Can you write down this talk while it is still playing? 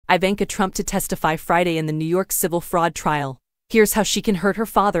Ivanka Trump to testify Friday in the New York civil fraud trial. Here's how she can hurt her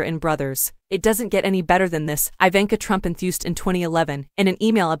father and brothers. It doesn't get any better than this, Ivanka Trump enthused in 2011, in an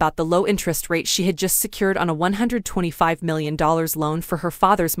email about the low interest rate she had just secured on a $125 million loan for her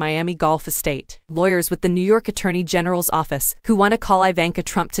father's Miami Golf estate. Lawyers with the New York Attorney General's office, who want to call Ivanka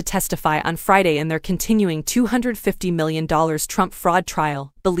Trump to testify on Friday in their continuing $250 million Trump fraud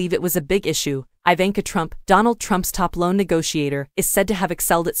trial, believe it was a big issue. Ivanka Trump, Donald Trump's top loan negotiator, is said to have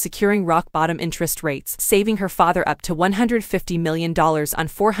excelled at securing rock-bottom interest rates, saving her father up to $150 million on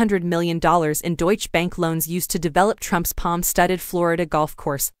 $400 million in Deutsche Bank loans used to develop Trump's palm-studded Florida golf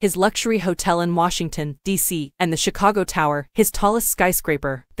course, his luxury hotel in Washington, D.C., and the Chicago Tower, his tallest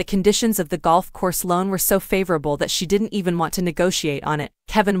skyscraper. The conditions of the golf course loan were so favorable that she didn't even want to negotiate on it,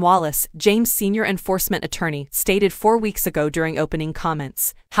 Kevin Wallace, James' senior enforcement attorney, stated 4 weeks ago during opening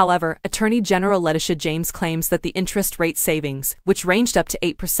comments. However, Attorney General Letitia James claims that the interest rate savings, which ranged up to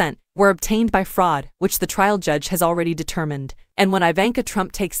 8%, were obtained by fraud, which the trial judge has already determined. And when Ivanka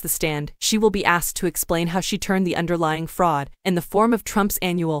Trump takes the stand, she will be asked to explain how she turned the underlying fraud, in the form of Trump's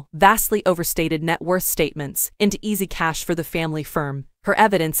annual, vastly overstated net worth statements, into easy cash for the family firm. Her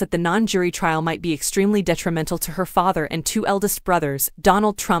evidence at the non-jury trial might be extremely detrimental to her father and two eldest brothers,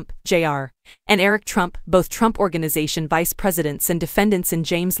 Donald Trump, Jr., and Eric Trump, both Trump Organization vice presidents and defendants in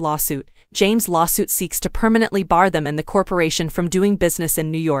James' lawsuit. James' lawsuit seeks to permanently bar them and the corporation from doing business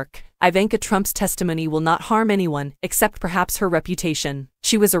in New York. Ivanka Trump's testimony will not harm anyone, except perhaps her reputation.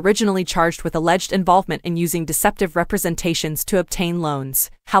 She was originally charged with alleged involvement in using deceptive representations to obtain loans.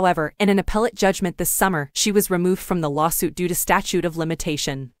 However, in an appellate judgment this summer, she was removed from the lawsuit due to statute of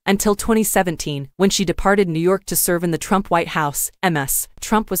limitation. Until 2017, when she departed New York to serve in the Trump White House, Ms.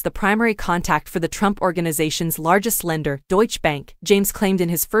 Trump was the primary contact for the Trump Organization's largest lender, Deutsche Bank, James claimed in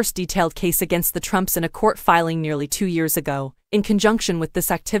his first detailed case against the Trumps in a court filing nearly 2 years ago. In conjunction with this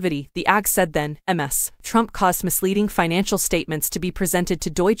activity, the AG said then, Ms. Trump caused misleading financial statements to be presented to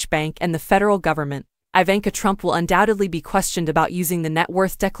Deutsche Bank and the federal government. Ivanka Trump will undoubtedly be questioned about using the net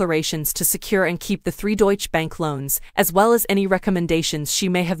worth declarations to secure and keep the 3 Deutsche Bank loans, as well as any recommendations she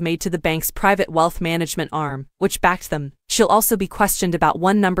may have made to the bank's private wealth management arm, which backed them. She'll also be questioned about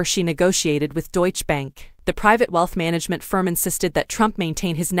one number she negotiated with Deutsche Bank. The private wealth management firm insisted that Trump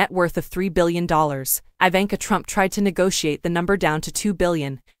maintain his net worth of $3 billion. Ivanka Trump tried to negotiate the number down to $2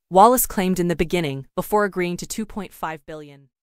 billion, Wallace claimed in the beginning, before agreeing to $2.5 billion.